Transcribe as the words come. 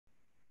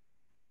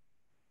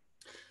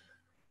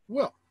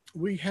Well,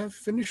 we have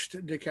finished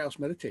Descartes'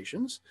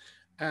 Meditations,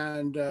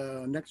 and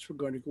next we're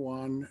going to go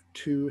on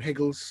to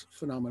Hegel's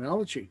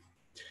Phenomenology.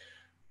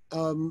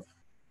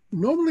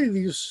 Normally,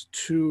 these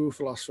two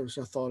philosophers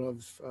are thought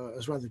of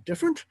as rather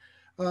different,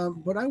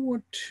 but I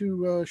want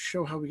to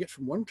show how we get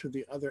from one to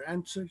the other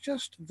and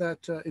suggest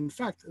that, in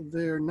fact,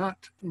 they're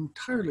not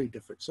entirely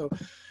different. So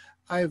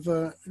I've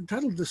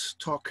entitled this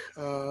talk,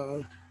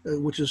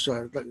 which is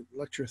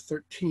lecture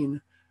 13,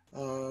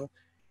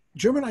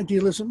 German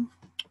Idealism,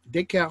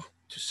 Descartes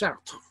to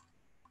Sartre.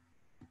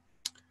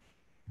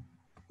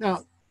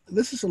 Now,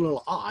 this is a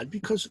little odd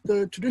because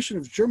the tradition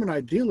of German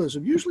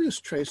idealism usually is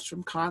traced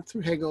from Kant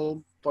through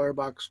Hegel,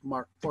 Feuerbach,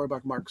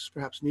 Marx,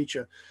 perhaps Nietzsche,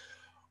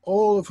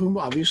 all of whom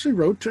obviously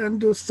wrote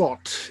and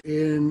thought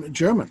in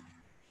German.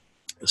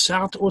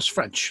 Sartre was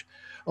French,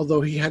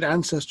 although he had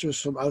ancestors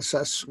from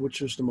Alsace,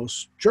 which is the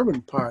most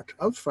German part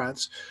of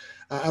France.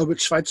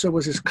 Albert Schweitzer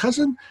was his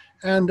cousin,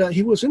 and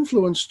he was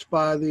influenced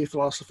by the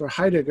philosopher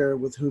Heidegger,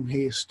 with whom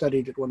he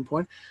studied at one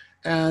point,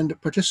 and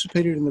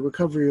participated in the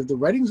recovery of the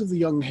writings of the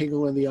young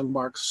Hegel and the young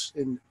Marx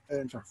in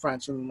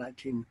France in the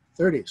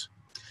 1930s.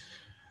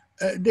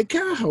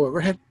 Descartes, however,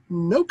 had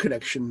no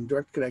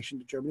direct connection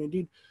to Germany.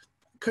 Indeed,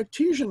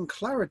 Cartesian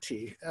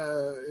clarity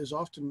is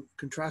often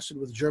contrasted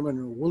with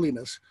German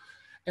woolliness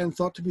and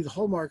thought to be the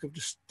hallmark of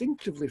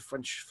distinctively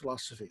French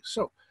philosophy.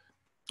 So,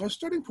 our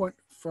starting point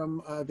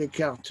from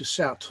Descartes to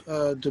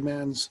Sartre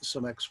demands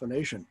some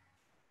explanation.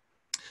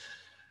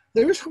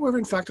 There is, however,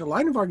 in fact, a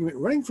line of argument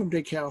running from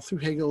Descartes through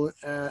Hegel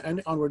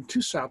and onward to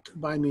Sartre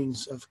by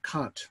means of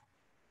Kant.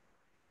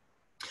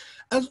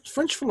 As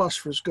French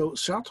philosophers go,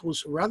 Sartre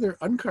was rather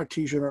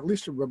un-Cartesian, or at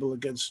least a rebel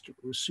against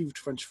received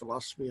French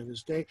philosophy of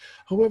his day.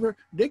 However,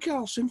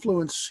 Descartes'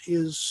 influence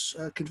is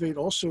conveyed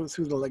also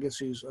through the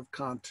legacies of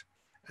Kant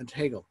and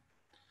Hegel.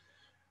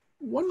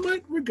 One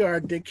might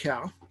regard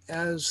Descartes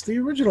as the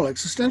original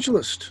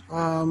existentialist,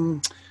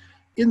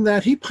 in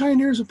that he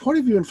pioneers a point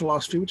of view in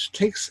philosophy which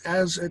takes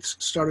as its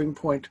starting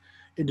point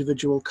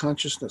individual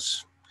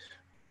consciousness.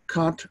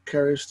 Kant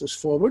carries this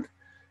forward,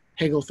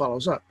 Hegel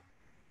follows up.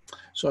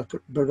 So I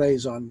put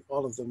berets on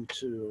all of them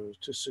to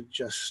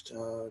suggest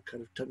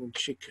kind of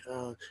tongue-in-cheek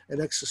an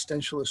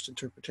existentialist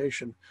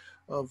interpretation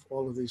of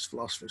all of these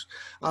philosophers.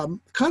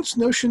 Kant's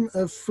notion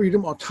of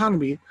freedom,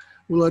 autonomy,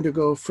 will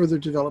undergo further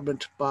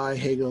development by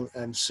Hegel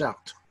and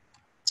Sartre.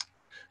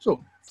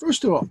 So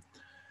first of all,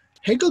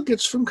 Hegel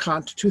gets from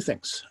Kant two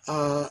things,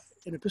 an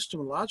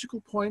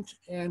epistemological point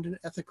and an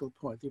ethical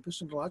point. The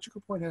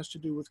epistemological point has to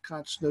do with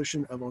Kant's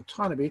notion of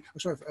autonomy,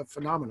 of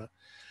phenomena,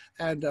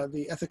 and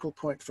the ethical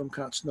point from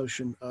Kant's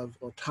notion of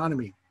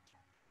autonomy.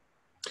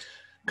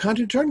 Kant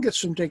in turn gets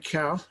from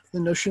Descartes the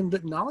notion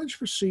that knowledge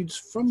proceeds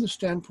from the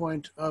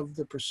standpoint of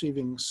the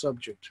perceiving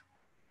subject.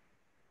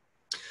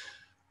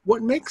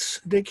 What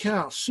makes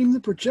Descartes seem the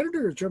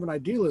progenitor of German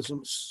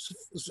idealism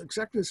is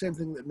exactly the same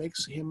thing that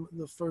makes him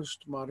the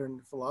first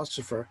modern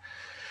philosopher.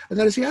 And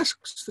that is, he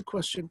asks the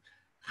question,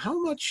 how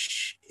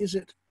much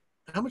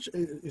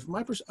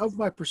of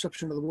my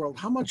perception of the world,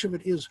 how much of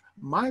it is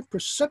my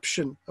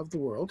perception of the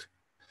world,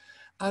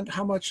 and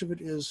how much of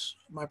it is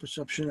my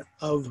perception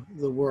of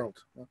the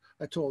world?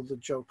 I told the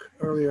joke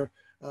earlier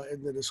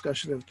in the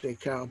discussion of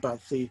Descartes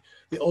about the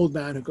old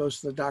man who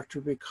goes to the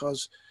doctor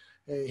because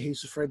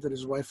he's afraid that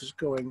his wife is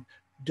going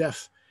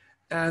deaf,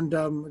 and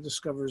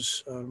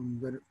discovers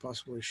that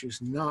possibly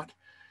she's not.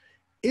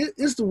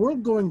 Is the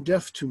world going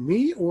deaf to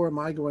me, or am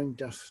I going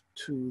deaf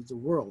to the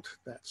world?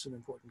 That's an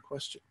important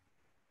question.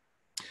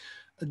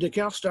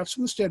 Descartes starts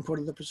from the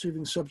standpoint of the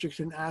perceiving subject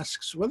and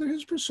asks whether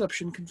his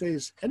perception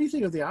conveys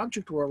anything of the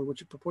object world in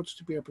which it purports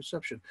to be a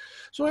perception.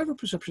 So I have a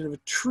perception of a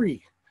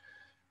tree.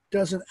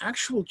 Does an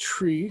actual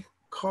tree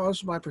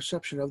cause my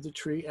perception of the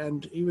tree?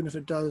 And even if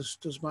it does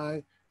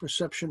my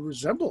perception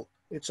resemble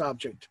its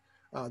object,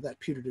 that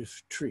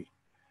putative tree?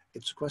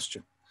 It's a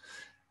question.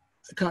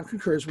 Kant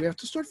concurs we have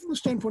to start from the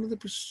standpoint of the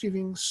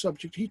perceiving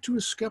subject. He too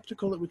is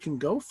skeptical that we can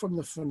go from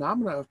the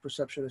phenomena of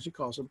perception, as he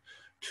calls them,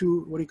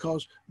 to what he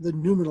calls the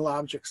noumenal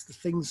objects, the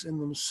things in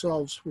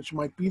themselves which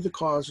might be the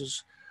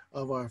causes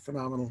of our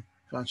phenomenal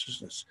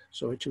consciousness.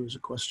 So it too is a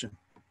question.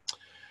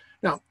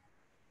 Now,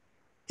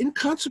 in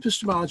Kant's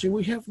epistemology,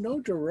 we have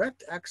no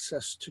direct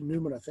access to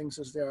noumena, things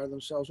as they are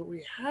themselves. What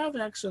we have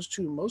access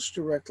to most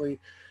directly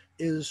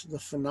is the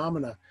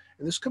phenomena.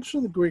 And this comes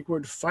from the Greek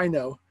word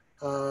phaino,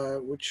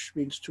 which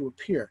means to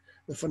appear,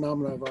 the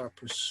phenomena of our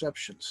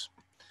perceptions.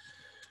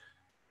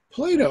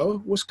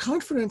 Plato was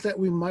confident that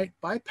we might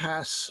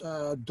bypass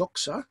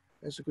doxa,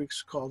 as the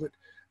Greeks called it,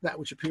 that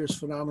which appears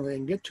phenomenally,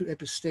 and get to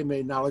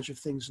episteme, knowledge of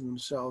things in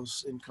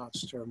themselves, in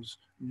Kant's terms,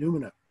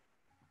 noumena.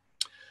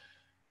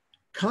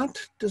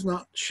 Kant does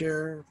not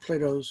share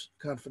Plato's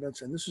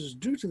confidence, and this is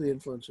due to the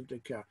influence of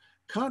Descartes.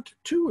 Kant,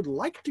 too, would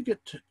like to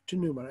get to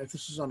noumena, if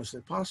this is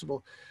honestly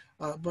possible,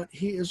 but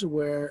he is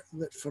aware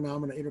that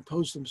phenomena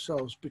interpose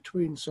themselves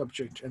between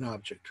subject and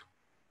object.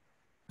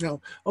 Now,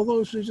 although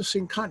as we've just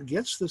seen, Kant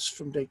gets this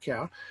from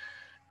Descartes,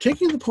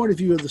 taking the point of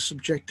view of the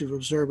subjective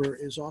observer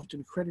is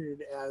often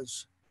credited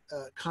as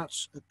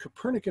Kant's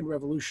Copernican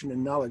revolution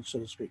in knowledge, so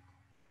to speak.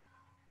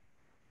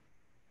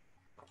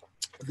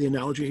 The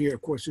analogy here,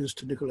 of course, is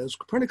to Nicolaus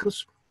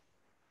Copernicus.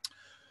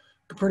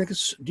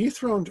 Copernicus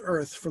dethroned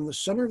Earth from the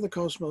center of the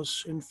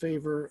cosmos in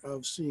favor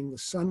of seeing the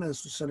sun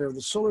as the center of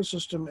the solar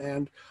system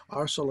and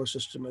our solar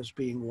system as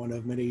being one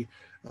of many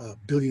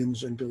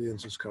billions and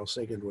billions, as Carl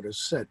Sagan would have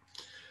said.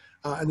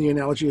 And the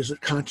analogy is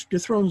that Kant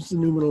dethrones the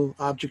noumenal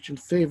object in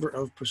favor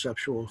of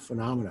perceptual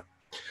phenomena.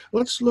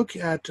 Let's look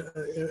at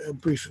a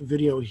brief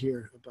video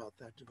here about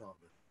that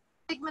development.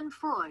 Sigmund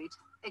Freud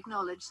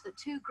acknowledged that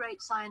two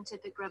great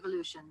scientific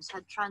revolutions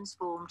had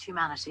transformed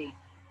humanity.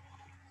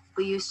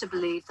 We used to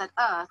believe that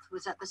Earth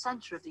was at the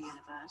center of the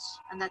universe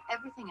and that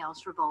everything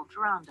else revolved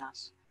around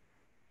us.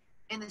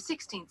 In the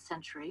 16th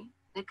century,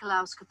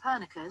 Nicolaus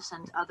Copernicus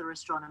and other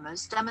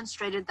astronomers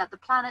demonstrated that the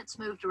planets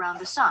moved around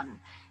the sun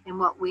in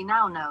what we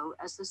now know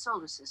as the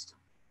solar system.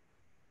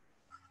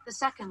 The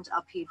second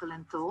upheaval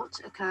in thought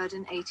occurred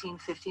in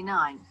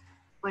 1859,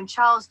 when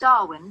Charles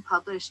Darwin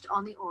published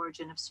On the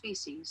Origin of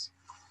Species.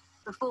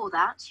 Before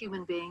that,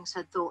 human beings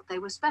had thought they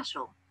were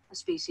special, a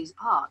species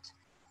apart.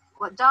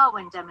 What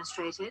Darwin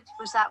demonstrated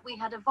was that we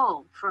had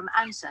evolved from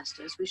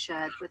ancestors we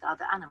shared with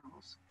other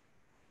animals.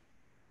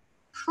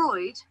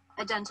 Freud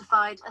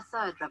identified a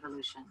third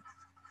revolution,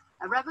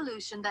 a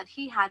revolution that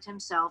he had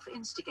himself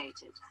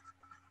instigated.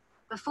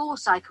 Before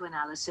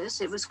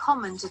psychoanalysis, it was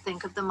common to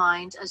think of the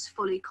mind as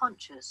fully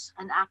conscious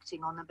and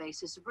acting on the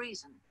basis of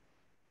reason.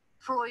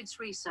 Freud's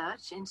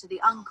research into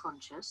the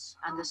unconscious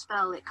and the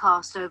spell it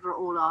cast over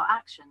all our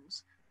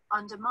actions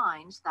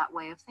undermined that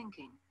way of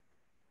thinking.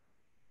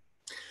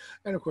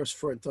 And of course,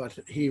 Freud thought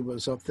he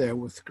was up there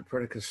with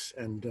Copernicus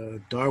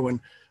and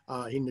Darwin.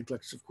 He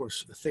neglects, of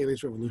course,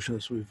 Thales' revolution,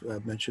 as we've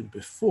mentioned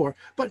before.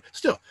 But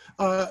still,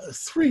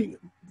 three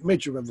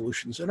major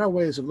revolutions in our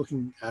ways of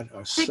looking at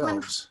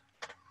ourselves.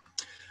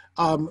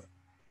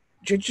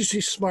 J.G.C.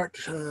 Smart,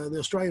 the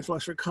Australian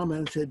philosopher,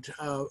 commented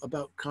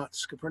about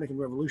Kant's Copernican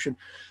revolution.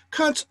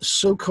 Kant's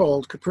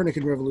so-called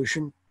Copernican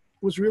revolution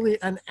was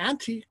really an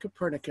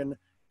anti-Copernican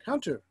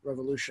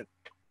counter-revolution.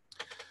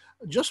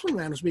 Just when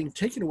man was being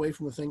taken away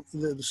from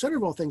the center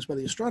of all things by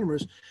the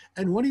astronomers,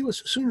 and when he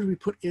was soon to be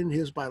put in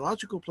his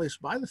biological place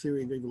by the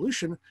theory of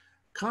evolution,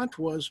 Kant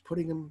was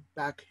putting him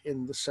back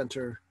in the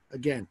center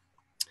again.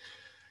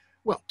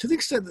 Well, to the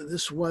extent that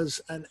this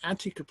was an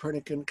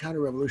anti-Copernican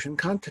counter-revolution,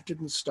 Kant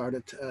didn't start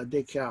it,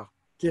 Descartes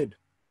did.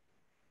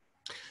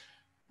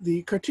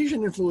 The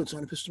Cartesian influence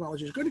on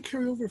epistemology is going to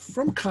carry over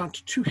from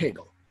Kant to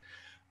Hegel.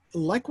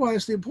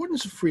 Likewise, the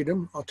importance of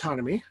freedom,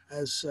 autonomy,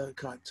 as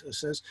Kant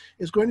says,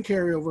 is going to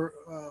carry over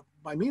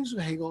by means of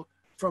Hegel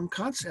from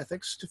Kant's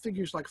ethics to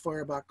figures like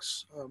Feuerbach,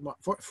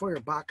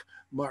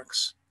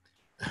 Marx,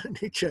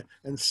 Nietzsche,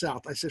 and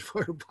Sartre. I said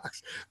Feuerbach,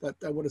 but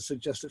I would have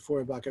suggested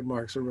Feuerbach and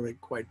Marx are really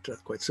quite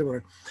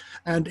similar.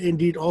 And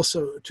indeed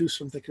also to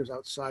some thinkers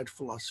outside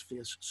philosophy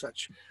as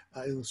such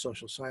in the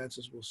social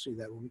sciences. We'll see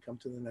that when we come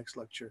to the next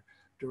lecture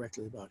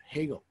directly about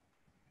Hegel.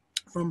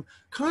 From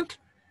Kant,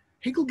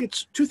 Hegel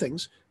gets two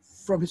things.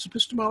 From his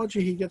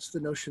epistemology, he gets the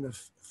notion of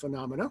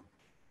phenomena,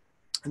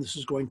 and this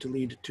is going to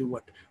lead to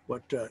what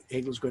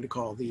Hegel is going to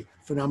call the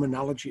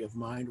phenomenology of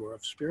mind or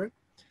of spirit.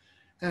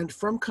 And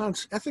from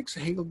Kant's ethics,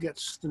 Hegel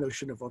gets the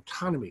notion of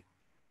autonomy.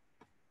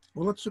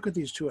 Well, let's look at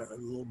these two in a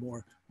little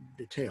more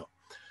detail.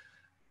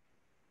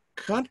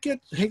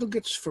 Hegel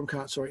gets from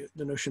Kant,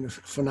 the notion of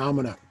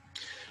phenomena.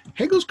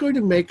 Hegel's going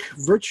to make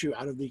virtue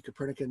out of the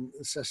Copernican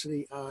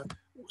necessity,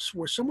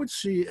 where some would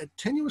see a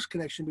tenuous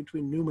connection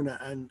between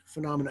noumena and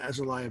phenomena as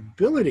a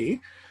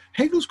liability.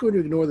 Hegel's going to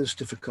ignore this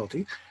difficulty,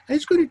 and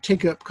he's going to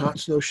take up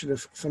Kant's notion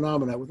of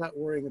phenomena without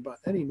worrying about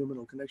any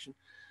noumenal connection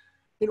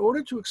in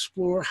order to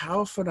explore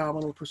how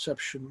phenomenal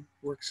perception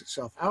works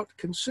itself out,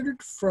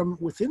 considered from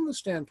within the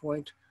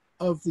standpoint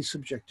of the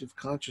subjective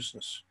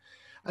consciousness.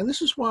 And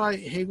this is why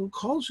Hegel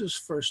calls his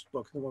first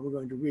book, the one we're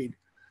going to read,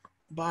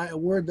 by a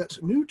word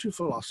that's new to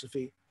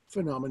philosophy,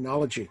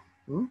 phenomenology.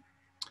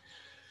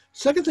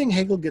 Second thing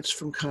Hegel gets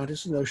from Kant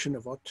is the notion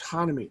of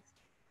autonomy.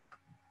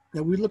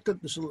 Now, we looked at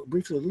this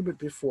briefly a little bit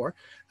before.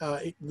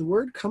 The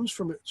word comes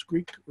from its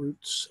Greek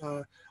roots,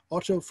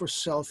 auto for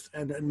self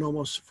and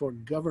nomos for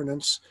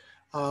governance.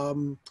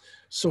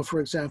 So, for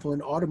example,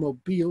 an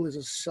automobile is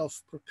a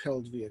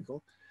self-propelled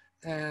vehicle,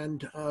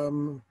 and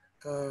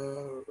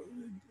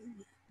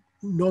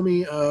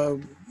nomi,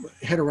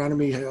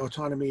 heteronomy,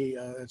 autonomy,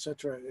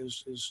 etc.,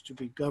 is to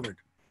be governed.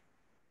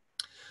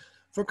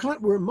 For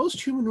Kant, we're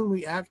most human when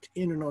we act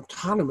in an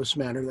autonomous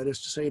manner, that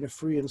is to say, in a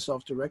free and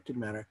self-directed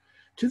manner.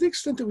 To the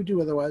extent that we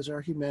do otherwise, our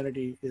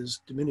humanity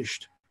is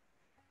diminished.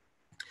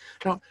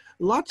 Now,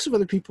 lots of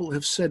other people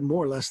have said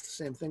more or less the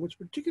same thing. What's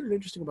particularly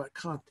interesting about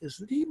Kant is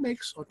that he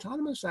makes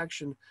autonomous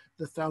action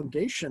the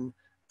foundation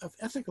of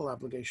ethical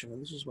obligation,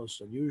 and this is most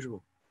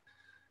unusual.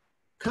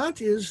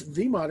 Kant is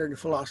the modern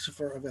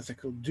philosopher of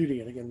ethical duty,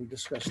 and again, we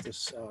discussed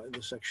this in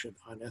the section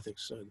on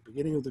ethics at the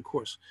beginning of the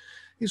course.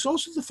 He's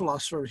also the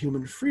philosopher of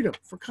human freedom.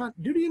 For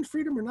Kant, duty and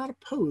freedom are not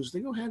opposed, they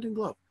go hand in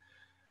glove.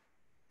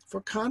 For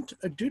Kant,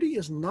 a duty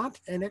is not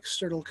an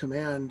external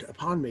command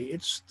upon me.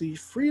 It's the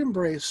free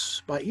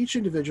embrace by each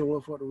individual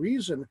of what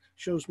reason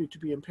shows me to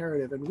be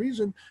imperative. And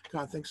reason,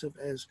 Kant thinks of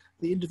as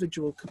the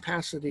individual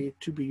capacity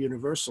to be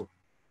universal.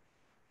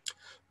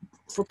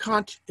 For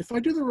Kant, if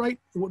I do the right,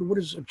 what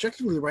is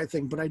objectively the right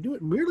thing, but I do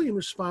it merely in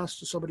response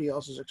to somebody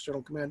else's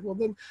external command, well,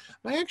 then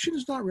my action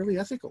is not really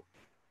ethical.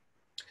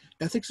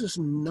 Ethics is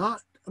not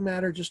a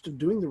matter just of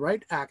doing the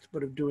right act,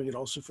 but of doing it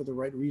also for the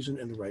right reason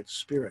and the right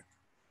spirit.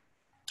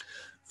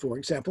 For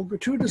example,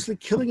 gratuitously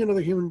killing another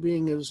human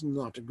being is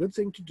not a good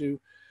thing to do,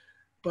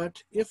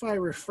 but if I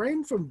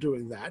refrain from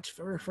doing that, if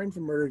I refrain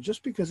from murder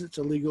just because it's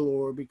illegal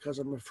or because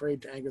I'm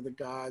afraid to anger the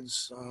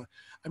gods,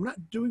 I'm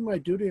not doing my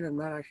duty and I'm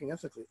not acting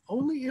ethically.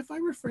 Only if I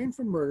refrain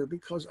from murder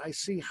because I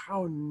see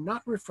how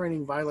not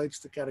refraining violates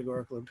the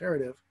categorical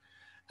imperative,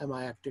 am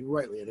I acting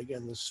rightly? And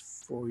again,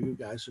 this for you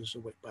guys is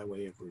by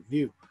way of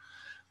review.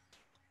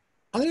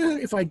 On the other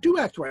hand, if I do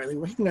act rightly,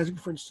 recognizing,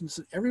 for instance,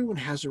 that everyone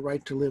has a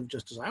right to live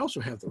just as I also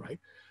have the right,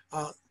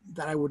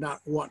 that I would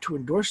not want to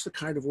endorse the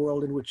kind of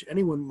world in which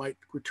anyone might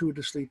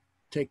gratuitously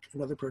take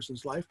another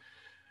person's life,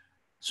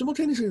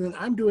 simultaneously then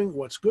I'm doing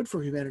what's good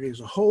for humanity as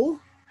a whole,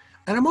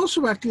 and I'm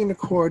also acting in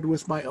accord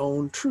with my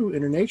own true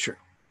inner nature.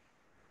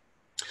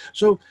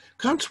 So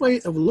Kant's way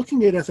of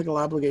looking at ethical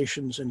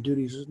obligations and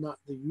duties is not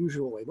the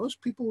usual way.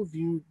 Most people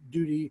view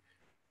duty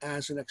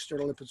as an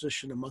external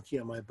imposition, a monkey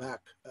on my back,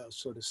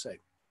 so to say.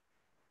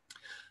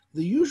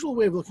 The usual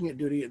way of looking at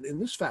duty in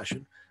this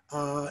fashion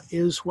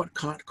is what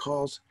Kant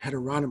calls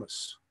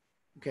heteronymous.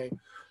 Okay,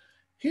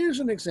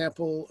 here's an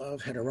example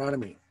of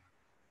heteronomy.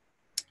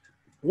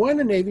 When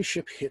a Navy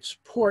ship hits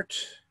port,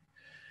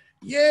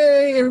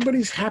 yay,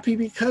 everybody's happy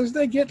because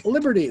they get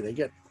liberty. They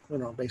get,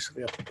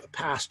 basically a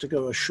pass to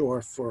go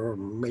ashore for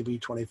maybe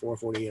 24,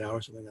 48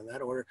 hours, something in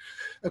that order.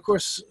 Of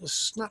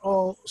course, not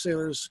all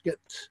sailors get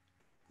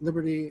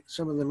liberty.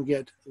 Some of them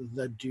get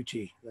the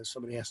duty that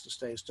somebody has to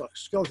stay,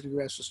 skeleton crew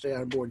has to stay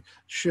on board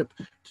ship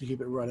to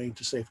keep it running,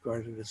 to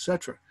safeguard it,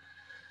 etc.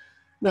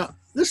 Now,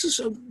 this is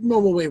a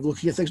normal way of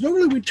looking at things.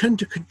 Normally, we tend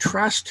to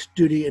contrast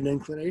duty and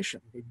inclination.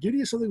 Okay?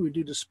 Duty is something we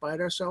do despite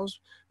ourselves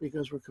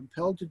because we're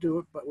compelled to do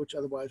it, but which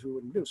otherwise we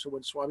wouldn't do. So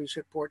when Swabbies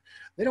hit port,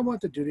 they don't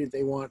want the duty,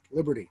 they want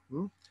liberty.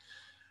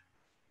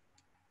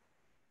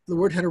 The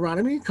word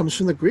heteronomy comes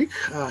from the Greek,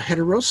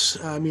 heteros,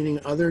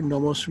 meaning other,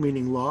 nomos,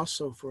 meaning law.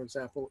 So, for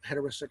example,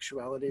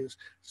 heterosexuality is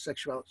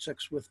sex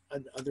with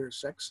another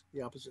sex,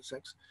 the opposite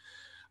sex.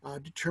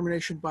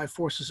 Determination by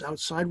forces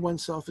outside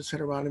oneself is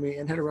heteronomy,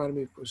 and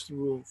heteronomy, of course, the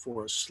rule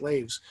for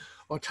slaves.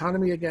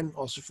 Autonomy, again,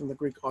 also from the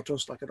Greek,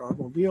 autos, like an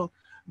automobile,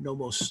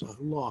 nomos,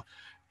 law.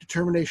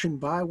 Determination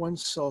by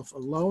oneself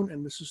alone,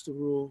 and this is the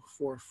rule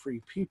for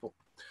free people.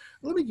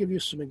 Let me give you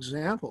some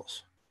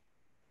examples.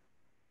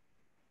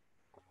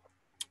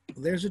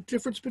 There's a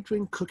difference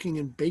between cooking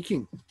and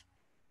baking.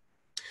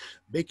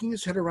 Baking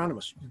is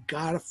heteronymous. You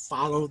gotta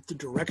follow the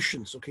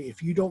directions, okay?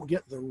 If you don't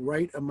get the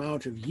right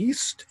amount of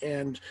yeast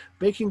and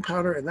baking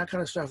powder and that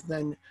kind of stuff,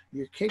 then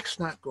your cake's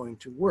not going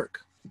to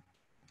work.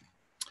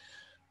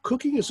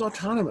 Cooking is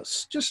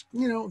autonomous. Just,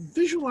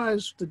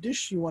 visualize the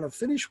dish you want to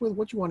finish with,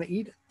 what you want to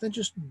eat, then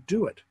just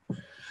do it.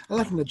 I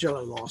like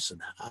Nigella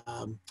Lawson.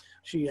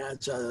 She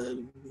adds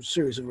a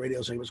series of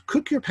radio segments.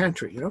 Cook your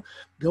pantry,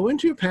 Go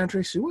into your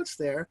pantry, see what's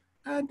there,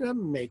 and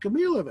make a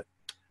meal of it.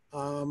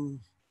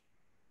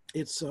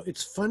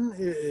 It's fun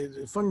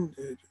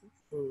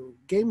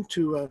game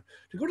to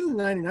go to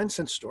the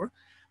 99-cent store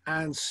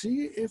and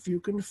see if you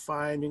can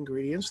find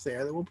ingredients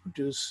there that will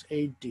produce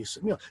a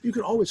decent meal. You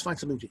can always find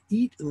something to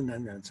eat in the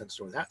 99-cent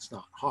store. That's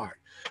not hard,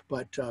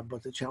 but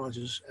the challenge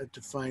is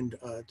to find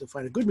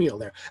a good meal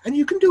there, and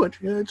you can do it.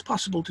 It's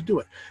possible to do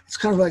it. It's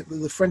kind of like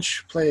the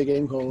French play a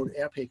game called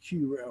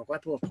RPQ,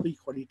 Rapport Prix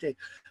Qualité.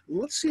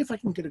 Let's see if I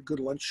can get a good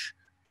lunch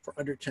for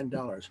under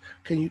 $10.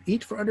 Can you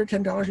eat for under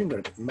 $10? You can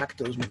go to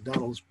Macdo's,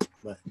 McDonald's,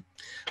 but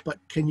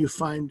can you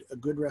find a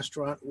good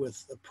restaurant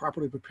with a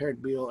properly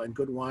prepared meal and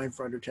good wine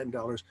for under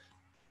 $10?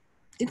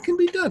 It can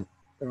be done,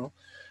 but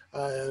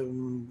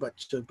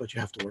you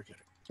have to work at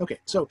it. Okay,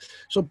 so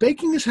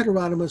baking is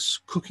heteronymous,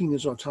 cooking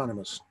is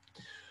autonomous.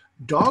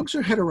 Dogs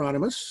are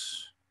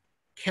heteronymous,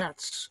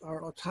 cats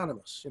are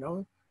autonomous,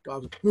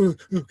 Dogs, can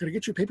I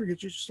get you paper?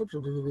 Get you slips?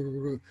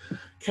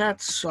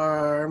 Cats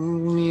are,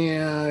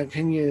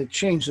 can you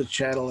change the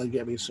channel and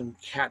get me some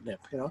catnip,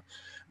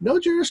 No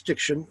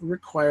jurisdiction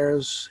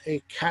requires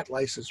a cat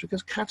license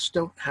because cats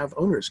don't have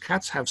owners.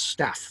 Cats have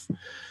staff.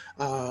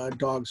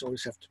 Dogs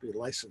always have to be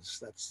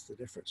licensed. That's the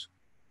difference.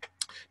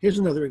 Here's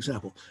another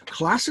example.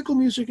 Classical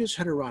music is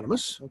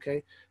heteronymous,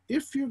 okay?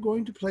 If you're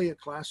going to play a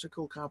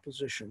classical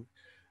composition,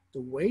 the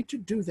way to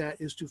do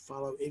that is to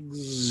follow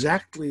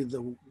exactly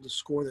the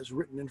score that's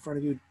written in front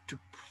of you, to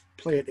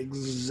play it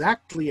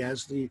exactly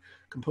as the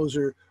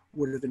composer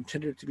would have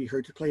intended it to be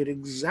heard, to play it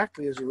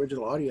exactly as the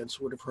original audience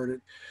would have heard it,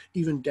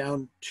 even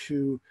down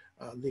to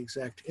the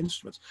exact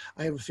instruments.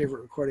 I have a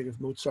favorite recording of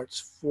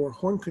Mozart's 4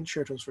 horn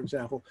concertos, for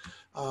example,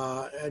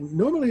 and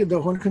normally the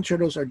horn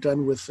concertos are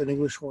done with an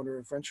English horn or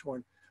a French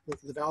horn,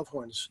 the valve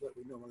horns that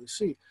we normally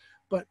see.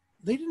 But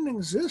they didn't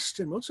exist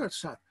in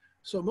Mozart's time.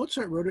 So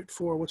Mozart wrote it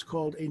for what's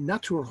called a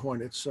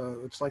Naturhorn.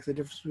 It's like the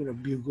difference between a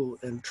bugle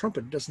and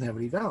trumpet. It doesn't have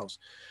any vowels.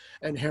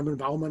 And Hermann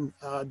Baumann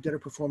did a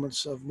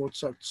performance of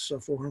Mozart's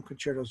four-horn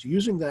concertos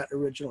using that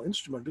original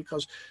instrument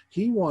because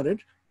he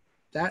wanted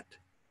that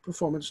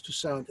performance to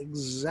sound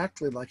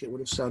exactly like it would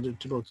have sounded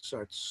to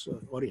Mozart's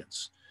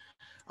audience.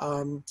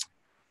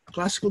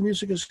 Classical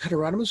music is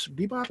heteronymous.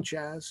 Bebop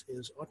jazz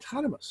is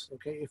autonomous.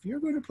 Okay, if you're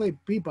going to play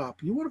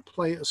bebop, you want to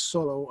play a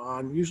solo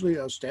on usually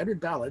a standard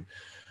ballad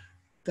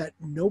that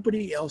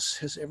nobody else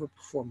has ever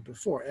performed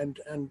before. And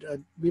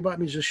bebop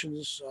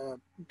musicians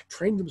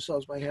train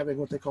themselves by having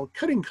what they call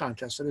cutting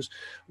contests. That is,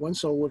 one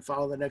solo would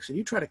follow the next, and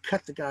you try to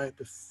cut the guy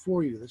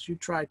before you. That's you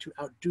try to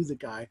outdo the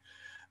guy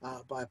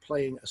by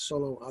playing a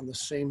solo on the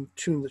same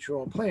tune that you're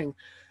all playing,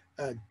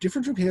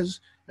 different from his,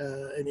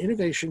 an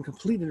innovation,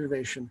 complete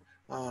innovation,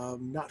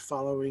 not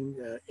following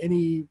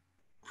any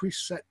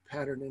preset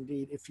pattern.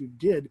 Indeed, if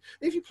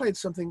you played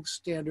something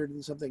standard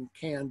and something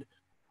canned,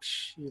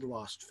 you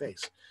lost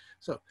face.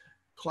 So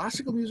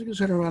classical music is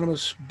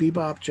heteronymous,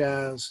 bebop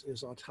jazz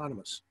is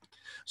autonomous.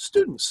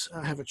 Students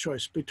have a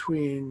choice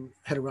between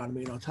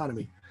heteronomy and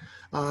autonomy.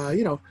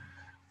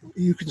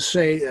 You can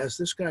say, as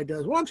this guy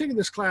does, well, I'm taking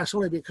this class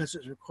only because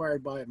it's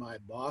required by my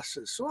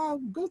bosses. So I'll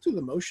go through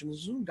the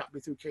motions, got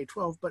me through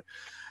K-12, but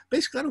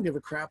basically I don't give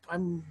a crap.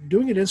 I'm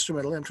doing it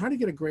instrumentally. I'm trying to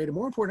get a grade. And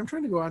more important, I'm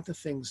trying to go out to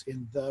things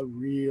in the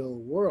real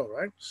world,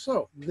 right?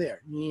 So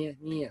there,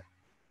 yeah.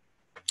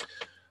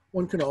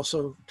 One can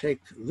also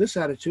take this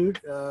attitude.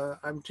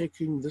 I'm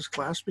taking this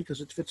class because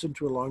it fits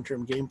into a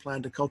long-term game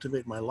plan to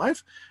cultivate my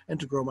life and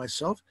to grow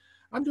myself.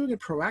 I'm doing it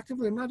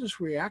proactively. I'm not just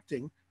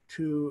reacting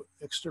to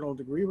external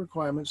degree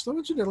requirements, though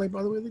incidentally,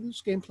 by the way,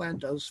 this game plan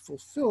does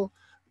fulfill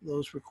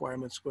those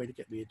requirements, going to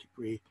get me a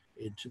degree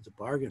into the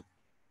bargain.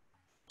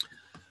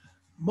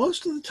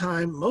 Most of the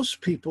time,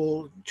 most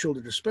people,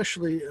 children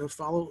especially,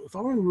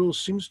 following rules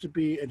seems to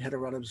be an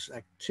heteronymous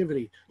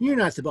activity. You're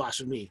not the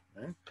boss of me,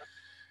 right?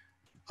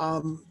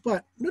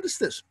 But notice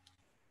this,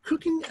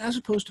 cooking as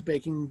opposed to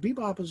baking,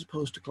 bebop as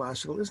opposed to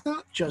classical is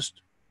not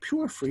just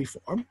pure free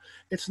form.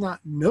 It's not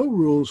no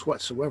rules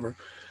whatsoever.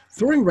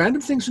 Throwing random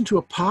things into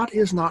a pot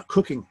is not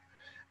cooking.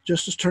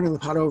 Just as turning the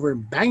pot over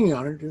and banging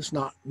on it is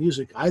not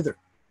music either.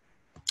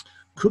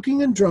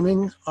 Cooking and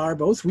drumming are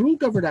both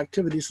rule-governed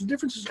activities. The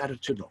difference is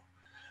attitudinal.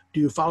 Do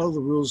you follow the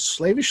rules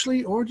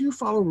slavishly, or do you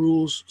follow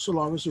rules so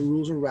long as the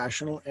rules are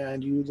rational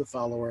and you, the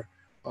follower,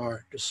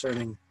 are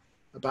discerning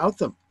about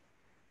them?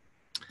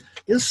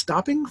 Is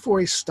stopping for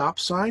a stop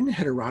sign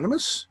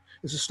heteronymous?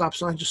 Is a stop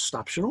sign just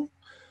stoptional?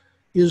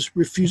 Is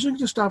refusing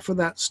to stop for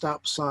that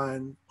stop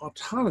sign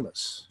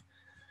autonomous?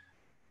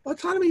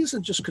 Autonomy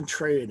isn't just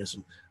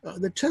contrarianism.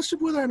 The test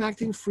of whether I'm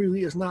acting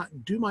freely is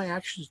not, do my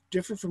actions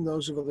differ from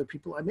those of other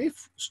people? I may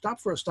stop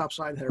for a stop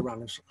sign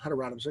heteronymous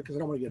because I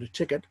don't want to get a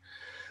ticket,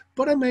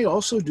 but I may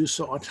also do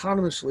so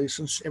autonomously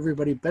since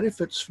everybody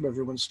benefits from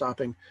everyone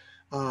stopping.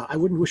 I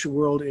wouldn't wish a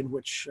world in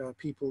which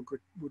people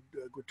would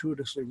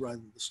gratuitously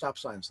run the stop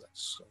signs.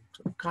 That's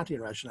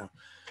Kantian rationale.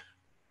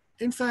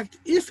 In fact,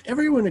 if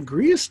everyone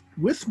agrees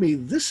with me,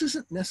 this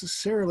isn't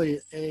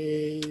necessarily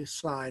a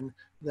sign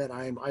that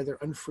I'm either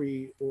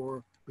unfree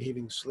or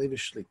behaving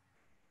slavishly.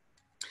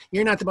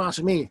 You're not the boss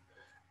of me.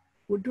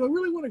 Do I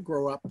really want to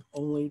grow up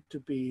only to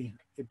be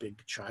a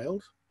big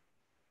child?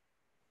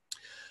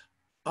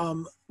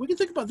 We can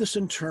think about this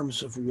in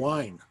terms of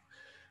wine.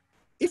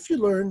 If you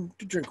learn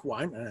to drink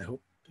wine, and I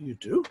hope you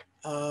do,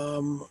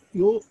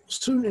 you'll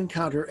soon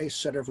encounter a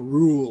set of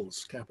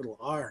rules, capital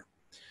R.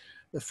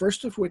 The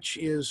first of which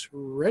is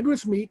red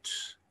with meat,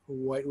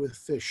 white with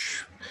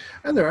fish.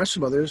 And there are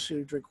some others.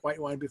 You drink white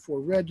wine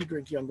before red, you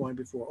drink young wine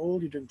before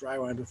old, you drink dry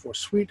wine before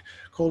sweet,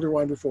 colder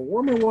wine before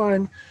warmer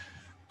wine,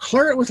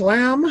 claret with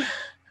lamb,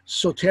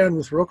 sauterne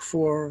with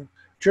roquefort,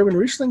 German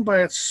Riesling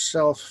by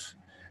itself,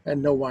 and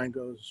no wine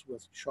goes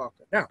with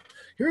chocolate. Now,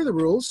 here are the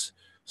rules.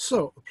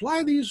 So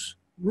apply these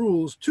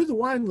rules to the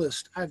wine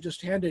list I've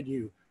just handed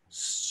you,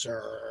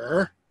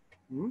 sir.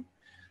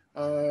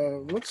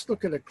 Let's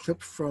look at a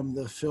clip from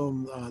the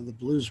film The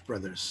Blues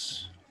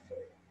Brothers.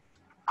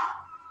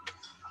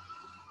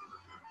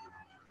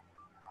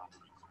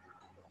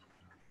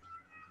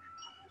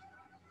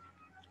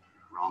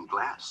 Wrong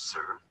glass,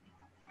 sir.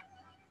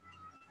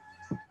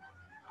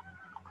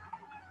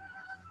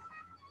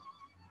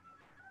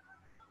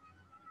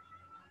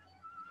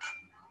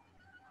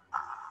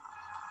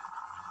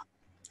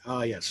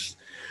 Ah, yes.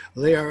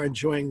 They are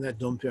enjoying that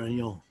Dom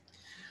Perignon.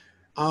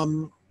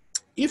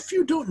 If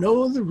you don't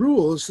know the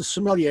rules, the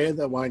sommelier,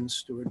 the wine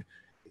steward,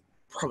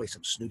 probably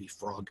some snooty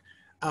frog,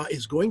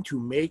 is going to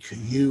make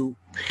you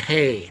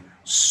pay,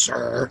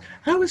 sir.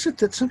 How is it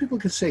that some people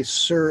can say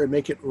sir and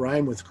make it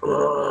rhyme with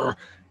grrr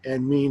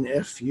and mean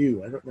F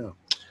you? I don't know.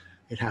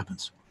 It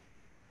happens.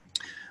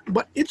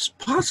 But it's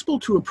possible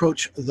to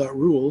approach the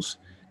rules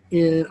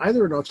in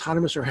either an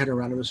autonomous or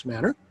heteronymous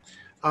manner.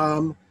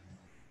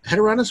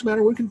 Heteronymous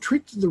manner, one can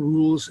treat the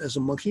rules as a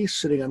monkey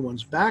sitting on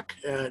one's back,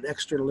 an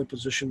external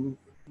imposition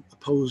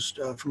opposed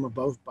from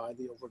above by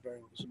the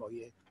overbearing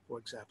sommelier, for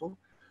example.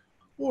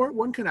 Or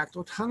one can act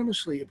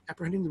autonomously,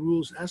 apprehending the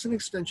rules as an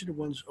extension of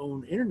one's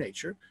own inner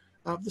nature,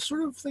 the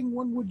sort of thing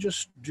one would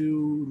just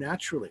do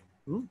naturally.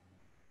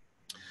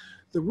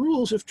 The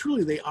rules, if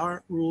truly they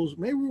are rules,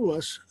 may rule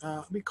us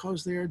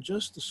because they are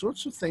just the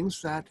sorts of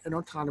things that an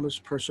autonomous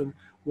person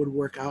would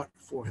work out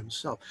for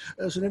himself.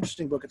 There's an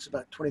interesting book, it's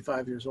about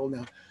 25 years old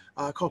now,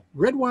 called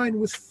Red Wine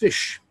with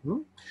Fish.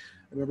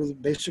 Remember, the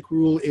basic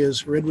rule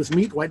is red with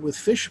meat, white with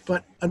fish,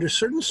 but under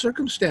certain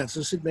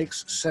circumstances, it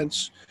makes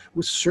sense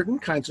with certain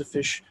kinds of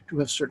fish to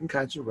have certain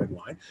kinds of red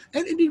wine,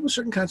 and indeed with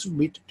certain kinds of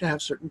meat to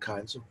have certain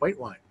kinds of white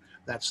wine.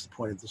 That's the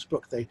point of this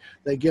book.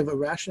 They give a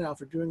rationale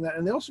for doing that,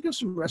 and they also give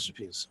some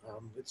recipes.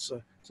 It's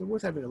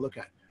worth having a look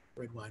at,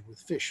 Red Wine with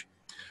Fish.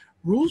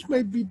 Rules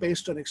may be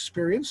based on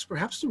experience.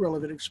 Perhaps the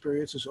relevant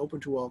experience is open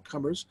to all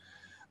comers.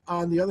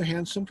 On the other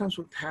hand, sometimes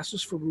what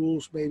passes for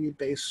rules may be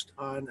based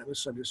on a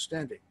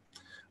misunderstanding.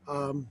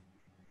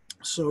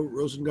 So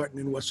Rosengarten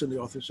and Wesson, the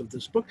authors of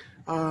this book,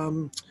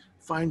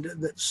 find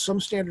that some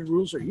standard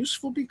rules are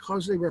useful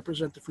because they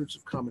represent the fruits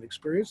of common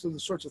experience. They're the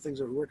sorts of things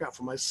that would work out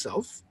for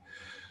myself.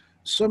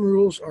 Some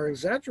rules are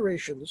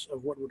exaggerations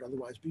of what would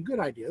otherwise be good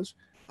ideas,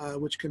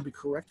 which can be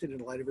corrected in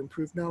light of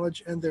improved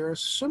knowledge. And there are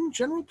some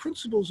general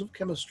principles of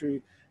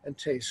chemistry and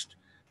taste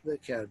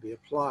that can be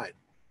applied.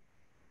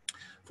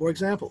 For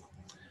example,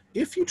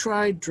 if you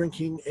tried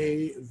drinking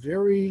a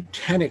very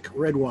tannic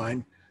red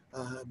wine,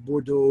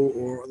 Bordeaux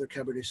or other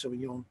Cabernet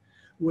Sauvignon,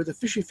 with a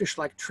fishy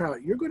fish-like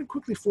trout, you're going to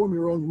quickly form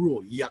your own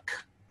rule. Yuck.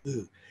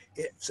 Ugh.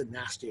 It's a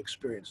nasty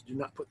experience. Do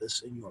not put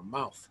this in your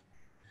mouth.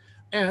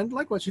 And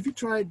likewise, if you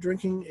try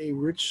drinking a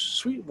rich,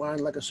 sweet wine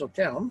like a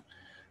Sauternes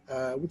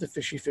with a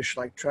fishy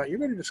fish-like trout, you're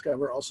going to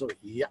discover also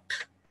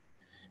yuck.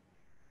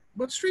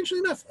 But strangely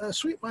enough, a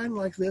sweet wine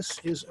like this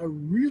is a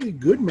really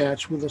good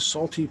match with a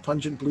salty,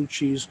 pungent blue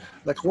cheese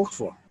like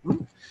Roquefort.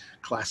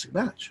 Classic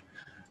match.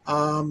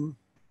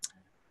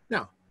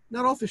 Now,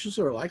 not all fishes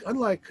are alike.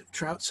 Unlike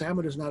trout,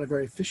 salmon is not a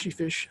very fishy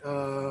fish.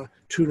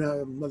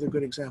 Tuna, another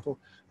good example.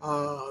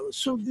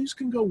 So these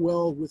can go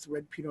well with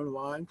red Pinot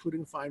Noir,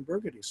 including fine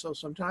Burgundy. So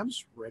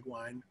sometimes red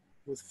wine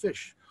with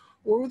fish.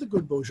 Or with a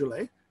good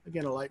Beaujolais,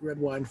 again, a light red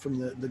wine from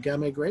the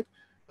Gamay grape,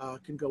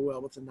 can go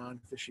well with a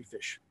non-fishy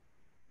fish.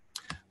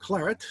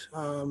 Claret,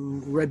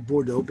 red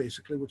Bordeaux,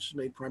 basically, which is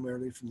made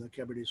primarily from the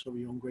Cabernet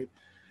Sauvignon grape,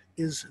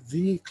 is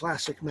the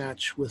classic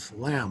match with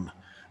lamb.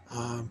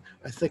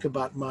 I think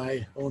about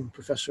my own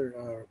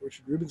professor,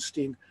 Richard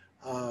Rubenstein,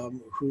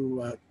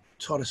 who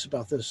taught us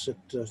about this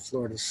at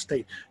Florida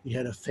State. He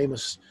had a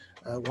famous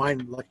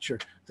wine lecture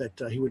that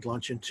he would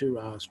launch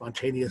into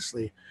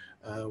spontaneously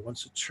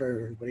once a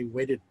term, but he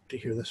waited to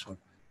hear this one.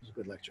 It was a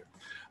good lecture.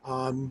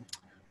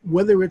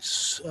 Whether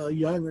it's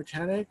young or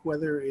tannic,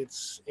 whether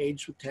it's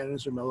aged with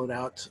tannins or mellowed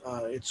out,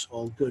 it's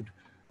all good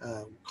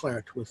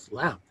claret with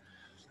lamb.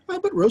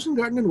 But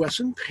Rosengarten and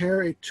Wesson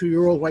pair a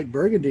 2-year-old white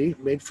Burgundy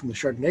made from the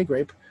Chardonnay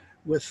grape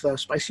with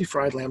spicy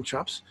fried lamb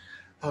chops,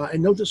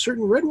 and note that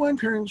certain red wine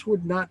pairings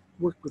would not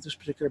work with this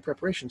particular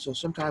preparation. So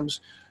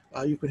sometimes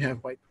you can have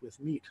white with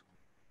meat.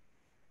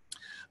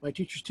 My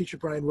teacher's teacher,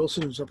 Brian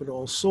Wilson, who's up at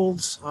All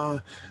Souls,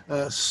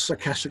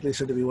 sarcastically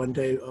said to me one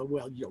day,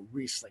 well, you know,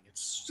 Riesling,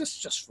 it's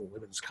just for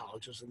women's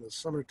colleges in the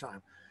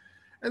summertime.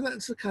 And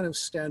that's the kind of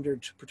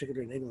standard,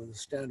 particularly in England, the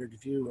standard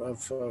view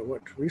of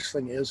what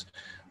Riesling is.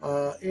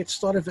 It's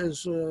thought of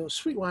as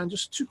sweet wine,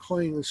 just too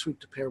cloyingly sweet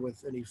to pair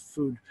with any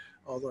food,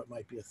 although it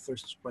might be a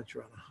thirst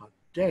quencher on a hot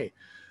day.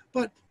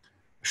 But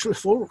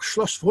Schloss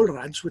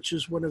Vollrads, which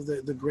is one of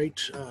the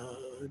great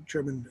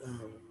German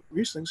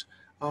Rieslings,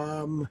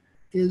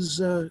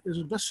 is a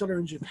bestseller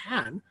in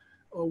Japan,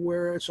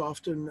 where it's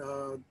often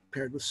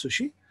paired with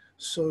sushi.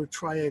 So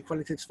try a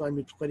Qualitätswein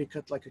mit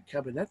Prädikat like a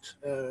cabinet,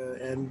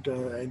 and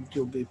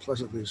you'll be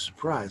pleasantly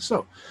surprised.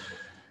 So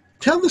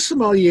tell the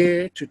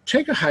sommelier to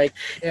take a hike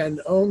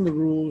and own the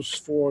rules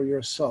for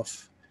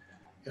yourself,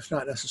 if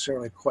not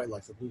necessarily quite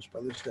like the Blues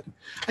Brothers did.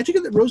 I take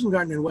it that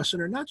Rosengarten and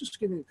Wesson are not just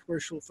giving a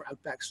commercial for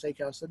Outback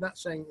Steakhouse. They're not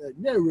saying that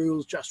no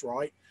rules, just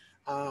right,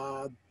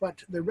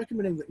 but they're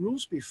recommending that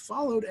rules be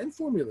followed and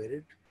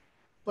formulated,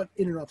 but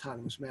in an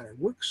autonomous manner.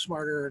 Work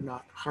smarter,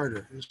 not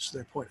harder, is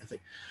their point, I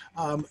think.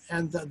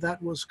 And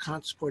that was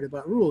Kant's point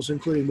about rules,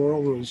 including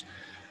moral rules.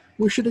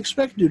 We should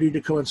expect duty to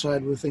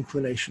coincide with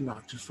inclination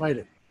not to fight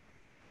it.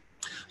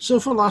 So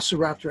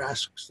Velociraptor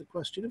asks the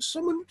question, if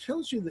someone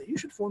tells you that you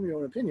should form your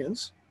own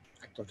opinions,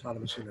 act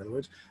autonomously in other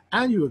words,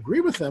 and you agree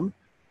with them,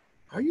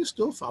 are you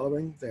still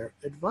following their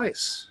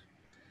advice?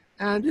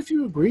 And if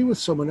you agree with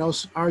someone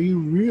else, are you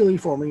really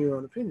forming your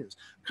own opinions?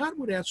 Kant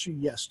would answer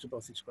yes to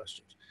both these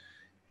questions.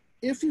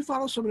 If you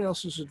follow someone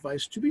else's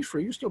advice to be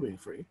free, you're still being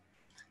free.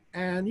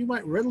 And you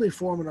might readily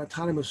form an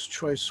autonomous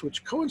choice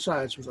which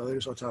coincides with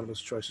others'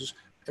 autonomous choices,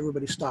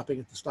 everybody stopping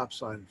at the stop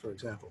sign, for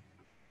example.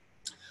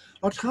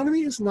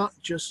 Autonomy is not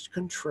just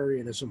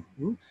contrarianism.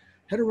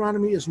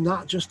 Heteronomy is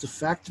not just the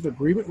fact of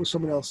agreement with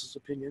someone else's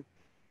opinion.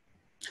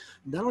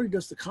 Not only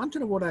does the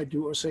content of what I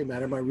do or say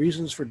matter, my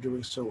reasons for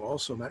doing so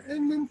also matter.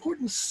 In an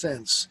important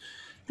sense,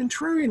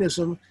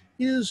 contrarianism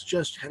is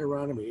just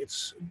heteronomy.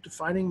 It's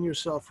defining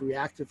yourself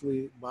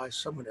reactively by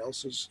someone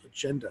else's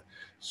agenda.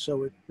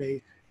 So it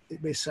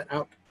may set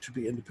out to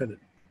be independent,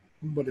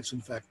 but it's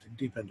in fact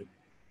dependent.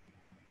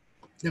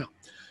 Now,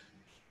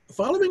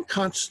 following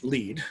Kant's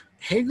lead,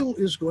 Hegel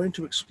is going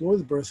to explore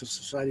the birth of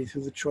society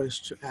through the choice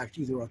to act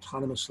either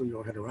autonomously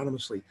or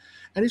heteronomously.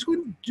 And he's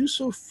going to do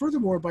so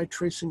furthermore by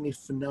tracing a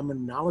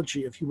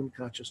phenomenology of human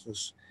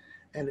consciousness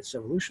and its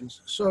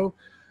evolutions. So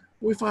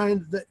we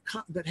find that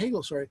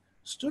Hegel,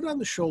 stood on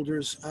the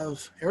shoulders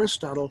of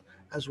Aristotle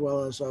as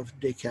well as of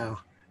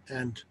Descartes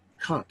and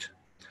Kant.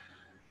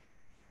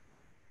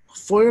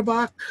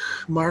 Feuerbach,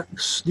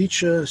 Marx,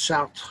 Nietzsche,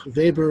 Sartre,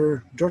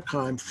 Weber,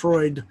 Durkheim,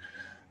 Freud,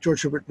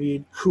 George Herbert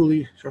Mead,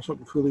 Cooley, Charles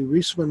Hilton Cooley,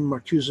 Reisman,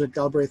 Marcuse,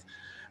 Galbraith,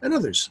 and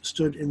others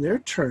stood in their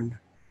turn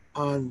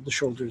on the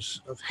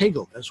shoulders of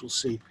Hegel, as we'll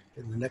see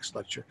in the next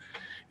lecture.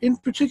 In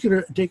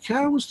particular,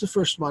 Descartes was the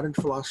first modern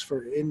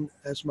philosopher in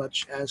as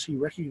much as he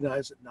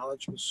recognized that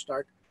knowledge must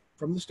start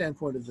from the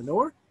standpoint of the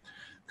knower.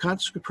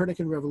 Kant's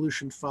Copernican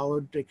revolution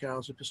followed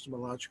Descartes'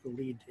 epistemological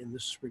lead in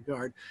this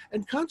regard,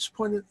 and Kant's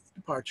point of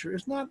departure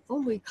is not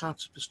only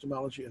Kant's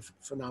epistemology of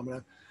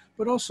phenomena,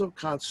 but also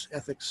Kant's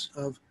ethics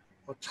of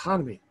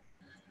autonomy.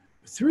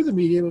 Through the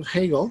medium of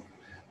Hegel,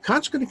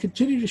 Kant's going to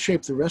continue to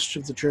shape the rest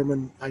of the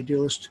German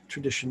idealist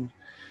tradition,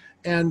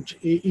 and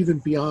even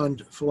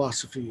beyond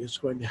philosophy is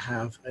going to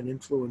have an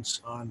influence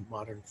on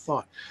modern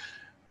thought.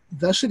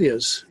 Thus it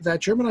is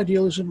that German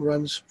idealism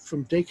runs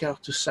from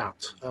Descartes to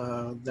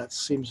Sartre. That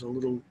seems a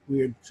little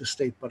weird to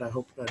state, but I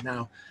hope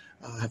now,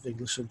 having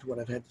listened to what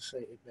I've had to say,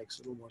 it makes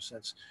a little more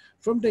sense.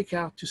 From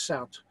Descartes to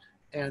Sartre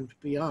and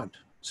beyond.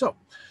 So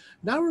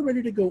now we're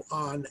ready to go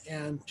on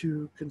and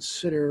to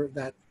consider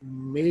that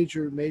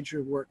major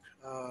work,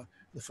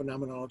 The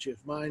Phenomenology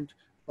of Mind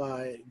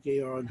by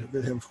Georg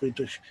Wilhelm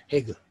Friedrich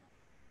Hegel.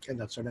 And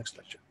that's our next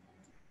lecture.